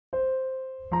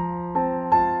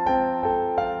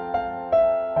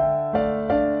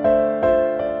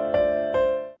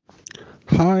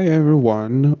Hi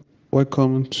everyone,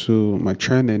 welcome to my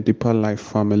channel Deeper Life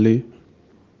Family.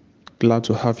 Glad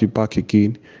to have you back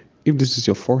again. If this is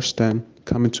your first time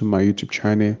coming to my YouTube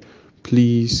channel,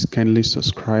 please kindly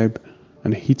subscribe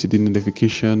and hit the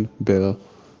notification bell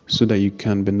so that you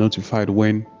can be notified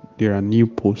when there are new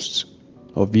posts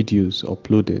or videos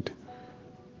uploaded.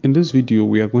 In this video,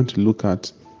 we are going to look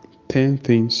at 10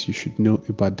 things you should know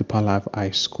about Deeper Life High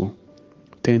School.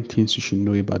 10 things you should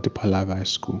know about Deeper Life High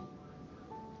School.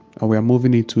 And we are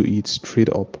moving into it straight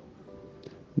up.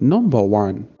 Number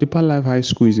one, Deeper Life High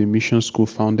School is a mission school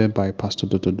founded by Pastor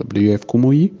Dr. W.F.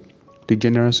 Kumuyi, the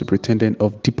General Superintendent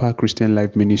of Deeper Christian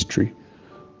Life Ministry,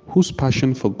 whose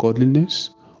passion for godliness,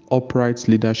 upright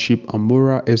leadership, and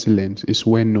moral excellence is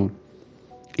well known.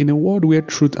 In a world where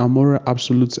truth and moral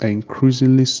absolutes are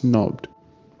increasingly snubbed,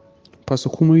 Pastor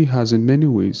Kumuyi has in many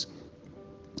ways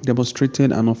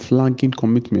demonstrated an unflagging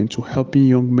commitment to helping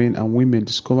young men and women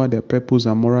discover their purpose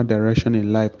and moral direction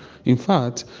in life. In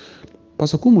fact,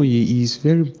 Pastor Kumuyi is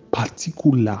very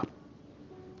particular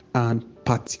and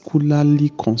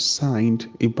particularly concerned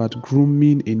about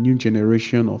grooming a new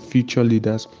generation of future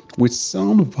leaders with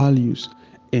sound values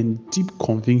and deep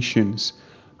convictions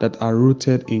that are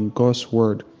rooted in God's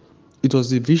word. It was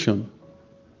the vision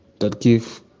that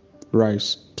gave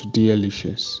rise to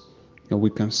DLHS. And we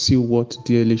can see what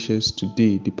DLHS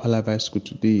today, the High School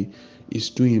today, is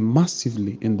doing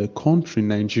massively in the country,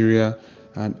 Nigeria,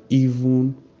 and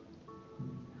even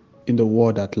in the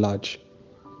world at large.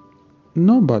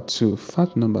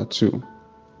 Fact number two.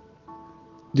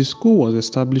 The school was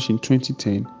established in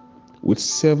 2010 with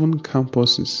 7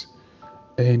 campuses,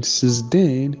 and since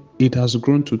then it has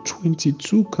grown to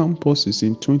 22 campuses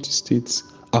in 20 states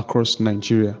across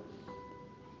Nigeria.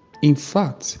 In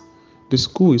fact, the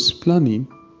school is planning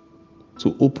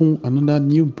to open another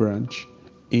new branch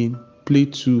in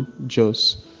Plateau,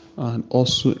 Jos, and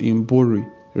also in Bori,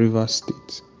 Rivers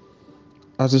State.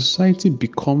 As the society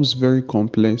becomes very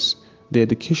complex, the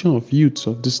education of youths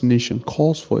of this nation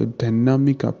calls for a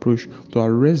dynamic approach to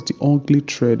arrest the ugly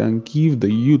trend and give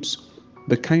the youths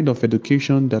the kind of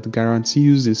education that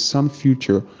guarantees a sound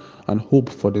future and hope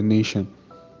for the nation.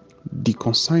 The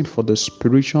concern for the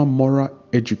spiritual, moral,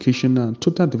 educational, and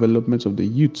total development of the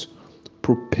youth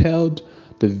propelled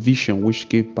the vision which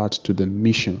gave birth to the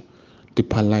mission,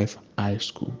 Deeper Life High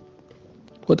School.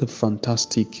 What a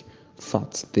fantastic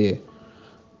fact there.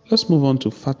 Let's move on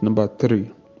to fact number 3.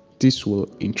 This will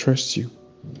interest you.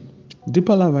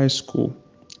 Deeper Life High School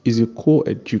is a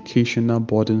co-educational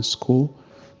boarding school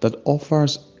that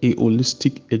offers a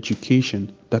holistic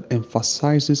education that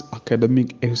emphasizes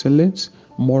academic excellence,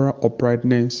 moral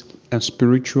uprightness, and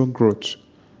spiritual growth.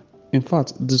 In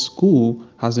fact, the school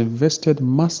has invested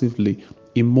massively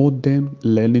in modern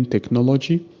learning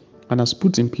technology and has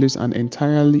put in place an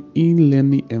entirely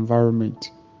e-learning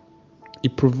environment.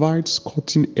 It provides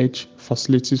cutting-edge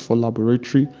facilities for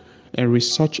laboratory and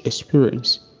research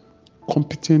experience,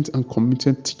 competent and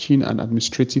committed teaching and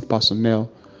administrative personnel,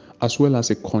 as well as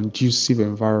a conducive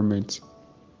environment.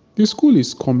 The school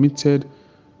is committed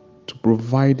to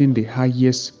providing the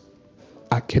highest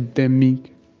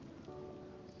academic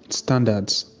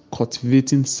standards,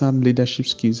 cultivating sound leadership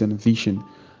skills and vision,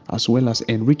 as well as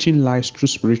enriching lives through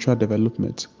spiritual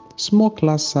development. Small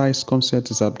class size concept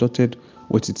is adopted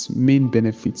with its main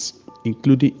benefits,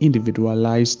 including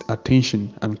individualized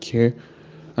attention and care,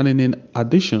 and in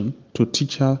addition to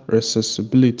teacher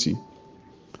accessibility.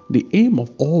 The aim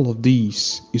of all of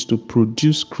these is to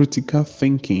produce critical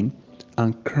thinking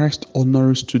and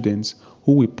Christ-honoring students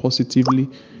who will positively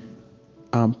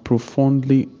and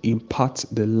profoundly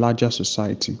impact the larger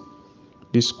society.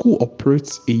 The school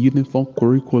operates a uniform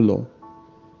curriculum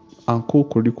and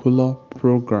co-curricular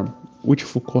program which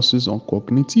focuses on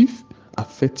cognitive,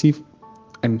 affective,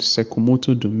 and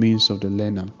psychomotor domains of the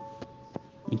learner.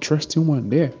 Interesting one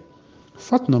there.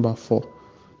 Fact number 4.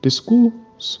 The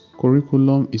school's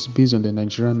curriculum is based on the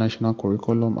Nigerian National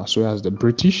Curriculum as well as the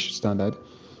British Standard,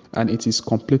 and it is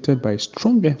completed by a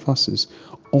strong emphasis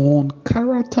on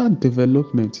character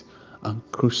development and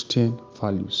Christian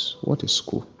values. What a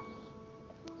school.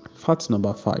 Fact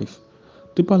number 5.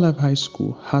 Deeper Life High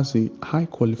School has a high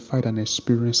qualified and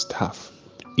experienced staff.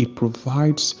 It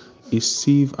provides a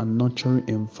safe and nurturing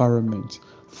environment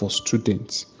for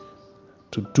students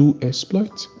to do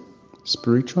exploit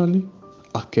spiritually,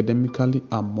 academically,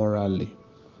 and morally.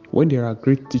 When there are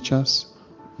great teachers,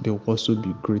 there will also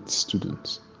be great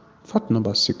students. Fact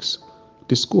number 6.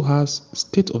 The school has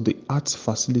state-of-the-art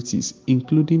facilities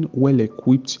including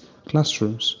well-equipped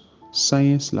classrooms,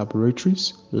 science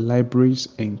laboratories, libraries,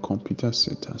 and computer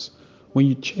centers. When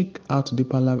you check out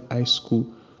Deeper Life High School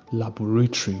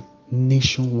laboratory,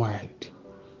 nationwide.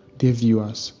 Dear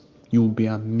viewers, you will be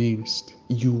amazed.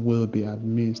 You will be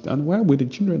amazed. And why would the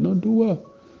children not do well?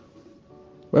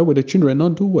 Why would the children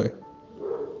not do well?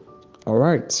 All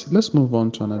right, let's move on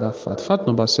to another fact. Fact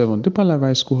number 7, Deeper Life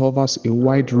High School offers a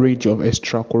wide range of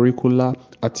extracurricular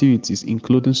activities,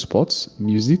 including sports,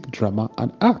 music, drama,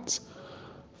 and art.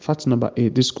 Fact number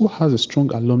 8, the school has a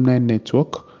strong alumni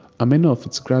network, and many of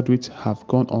its graduates have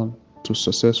gone on to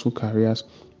successful careers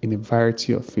in a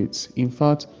variety of fields. In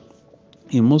fact,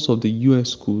 in most of the US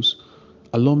schools,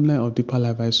 alumni of Deeper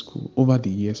Life High School over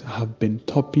the years have been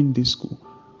topping this school,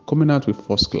 coming out with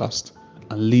first class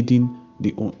and leading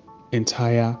the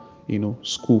entire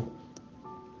school.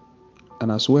 And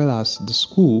as well as the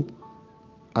school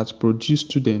has produced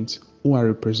students who are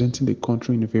representing the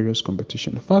country in various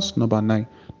competitions. First, number 9,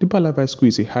 Deeper Life High School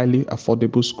is a highly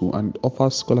affordable school and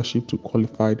offers scholarship to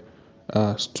qualified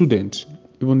students,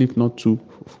 even if not to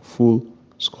full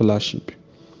scholarship.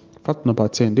 Fact number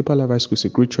 10, Deeper Life High School is a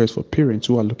great choice for parents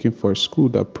who are looking for a school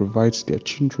that provides their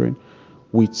children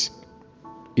with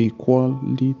a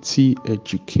quality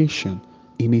education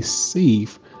in a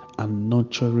safe and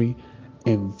nurturing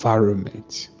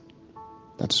environment.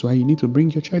 That's why you need to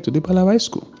bring your child to Deeper Life High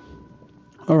School.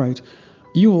 All right,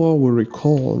 you all will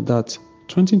recall that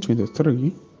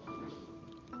 2023,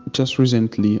 just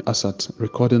recently, as at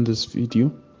recording this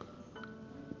video,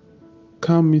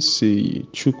 Kumuyi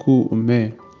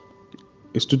Chukwuume,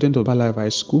 a student of Deeper Life High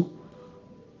School,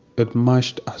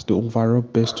 emerged as the overall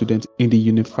best student in the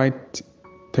Unified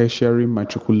Tertiary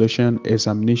Matriculation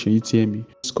Examination (UTME).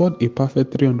 He scored a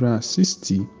perfect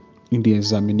 360 in the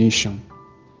examination.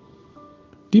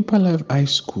 Deeper Life High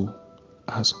School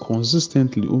has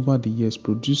consistently over the years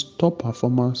produced top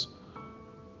performers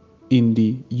in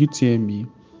the UTME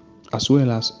as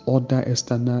well as other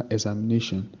external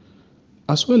examinations,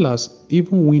 as well as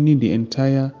even winning the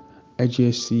entire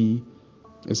IGCSE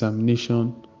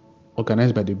examination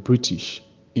organized by the British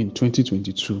in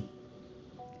 2022.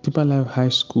 Deeper Life High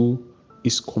School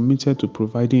is committed to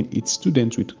providing its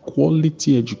students with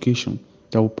quality education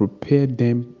that will prepare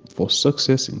them for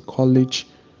success in college,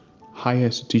 higher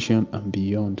institution, and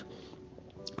beyond.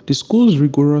 The school's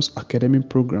rigorous academic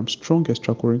programs, strong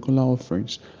extracurricular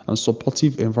offerings, and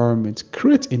supportive environment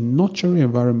create a nurturing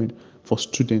environment for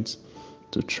students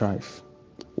to thrive.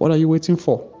 What are you waiting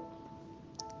for?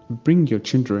 Bring your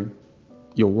children,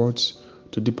 your words,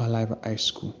 to Deeper Life High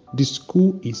School. The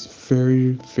school is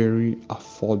very, very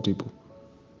affordable.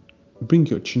 Bring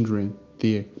your children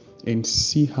there and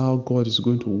see how God is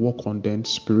going to work on them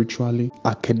spiritually,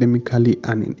 academically,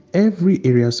 and in every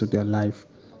areas of their life.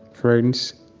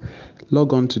 Friends,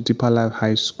 log on to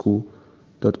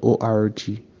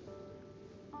deeperlifehighschool.org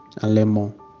and learn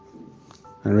more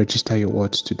and register your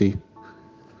words today.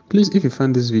 Please, if you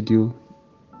find this video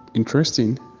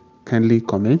interesting, kindly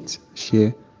comment,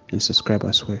 share, and subscribe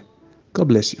as well. God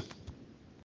bless you.